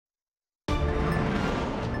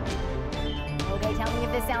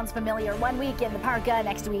this sounds familiar. 1 week in the parka,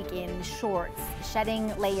 next week in shorts.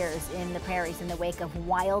 Shedding layers in the prairies in the wake of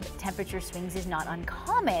wild temperature swings is not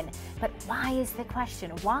uncommon. But why is the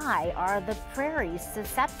question? Why are the prairies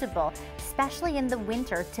susceptible, especially in the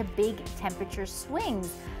winter, to big temperature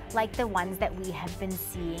swings like the ones that we have been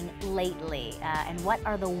seeing lately? And what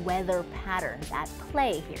are the weather patterns at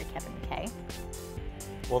play here, Kevin MacKay?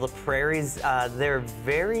 Well, the prairies, they're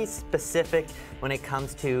very specific when it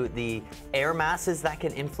comes to the air masses that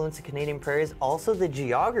can influence the Canadian prairies. Also, the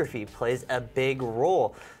geography plays a big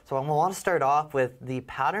role. So I want to start off with the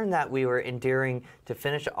pattern that we were enduring to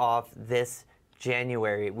finish off this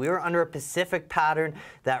January. We were under a Pacific pattern,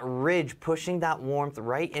 that ridge pushing that warmth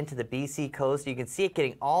right into the BC coast. You can see it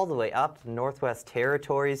getting all the way up to the Northwest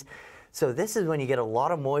Territories. So this is when you get a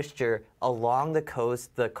lot of moisture along the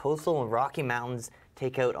coast. The coastal and Rocky Mountains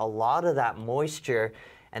take out a lot of that moisture,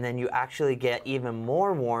 and then you actually get even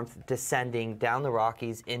more warmth descending down the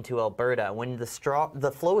Rockies into Alberta. When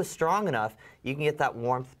the flow is strong enough, you can get that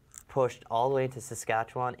warmth pushed all the way into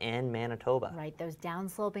Saskatchewan and Manitoba. Right, those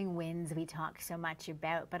downsloping winds we talk so much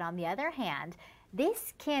about. But on the other hand,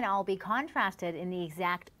 this can all be contrasted in the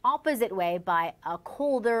exact opposite way by a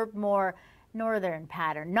colder, more northern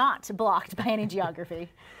pattern, not blocked by any geography.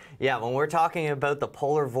 Yeah, when we're talking about the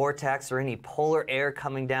polar vortex or any polar air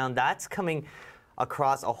coming down, that's coming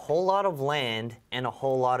across a whole lot of land and a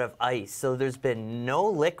whole lot of ice. So there's been no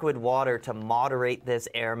liquid water to moderate this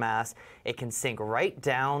air mass. It can sink right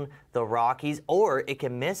down the Rockies, or it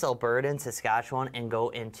can miss Alberta and Saskatchewan and go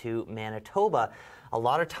into Manitoba. A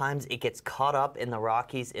lot of times it gets caught up in the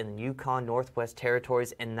Rockies, in the Yukon, Northwest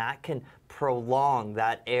Territories, and that can prolong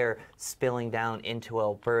that air spilling down into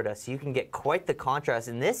Alberta. So you can get quite the contrast,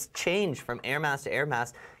 and this change from air mass to air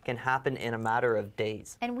mass can happen in a matter of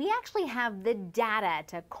days. And we actually have the data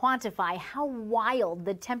to quantify how wild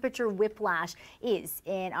the temperature whiplash is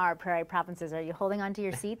in our prairie provinces. Are you holding onto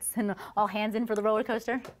your seats and all hands in for the roller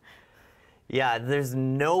coaster? Yeah, there's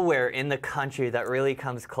nowhere in the country that really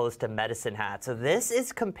comes close to Medicine Hat. So this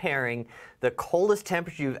is comparing the coldest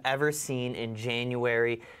temperature you've ever seen in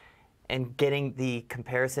January and getting the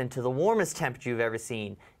comparison to the warmest temperature you've ever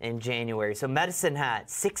seen in January. So Medicine Hat,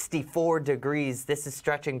 64 degrees. This is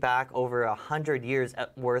stretching back over 100 years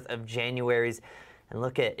worth of Januaries. And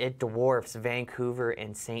look at it, dwarfs Vancouver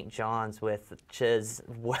and St. John's, which is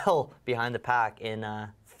well behind the pack in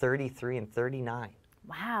 33 and 39.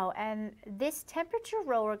 Wow, and this temperature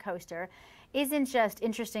roller coaster isn't just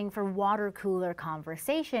interesting for water cooler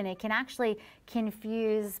conversation. It can actually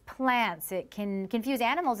confuse plants. It can confuse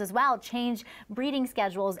animals as well, change breeding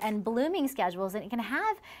schedules and blooming schedules, and it can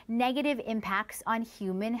have negative impacts on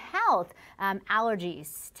human health.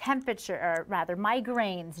 Allergies, temperature, or rather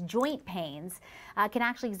migraines, joint pains can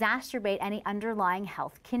actually exacerbate any underlying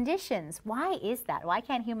health conditions. Why is that? Why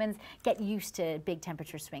can't humans get used to big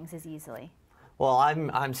temperature swings as easily? Well,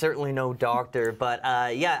 I'm certainly no doctor, but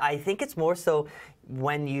yeah, I think it's more so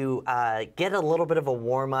when you get a little bit of a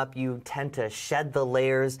warm-up, you tend to shed the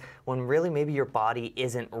layers when really maybe your body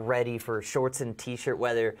isn't ready for shorts and t-shirt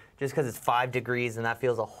weather just because it's 5 degrees and that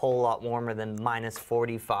feels a whole lot warmer than minus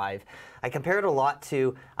 45. I compare it a lot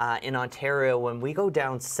to in Ontario when we go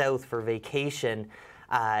down south for vacation.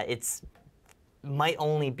 It's might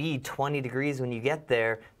only be 20 degrees when you get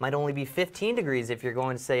there, might only be 15 degrees if you're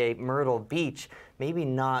going to, say, Myrtle Beach. Maybe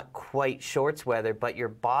not quite shorts weather, but your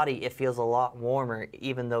body, it feels a lot warmer,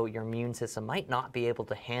 even though your immune system might not be able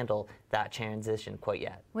to handle that transition quite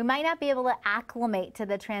yet. We might not be able to acclimate to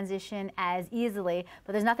the transition as easily,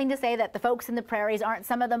 but there's nothing to say that the folks in the prairies aren't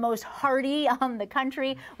some of the most hardy on the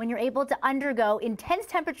country when you're able to undergo intense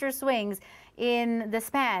temperature swings in the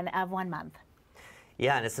span of 1 month.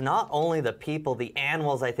 Yeah, and it's not only the people, the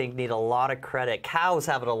animals I think need a lot of credit. Cows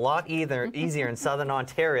have it a lot easier in southern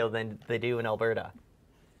Ontario than they do in Alberta.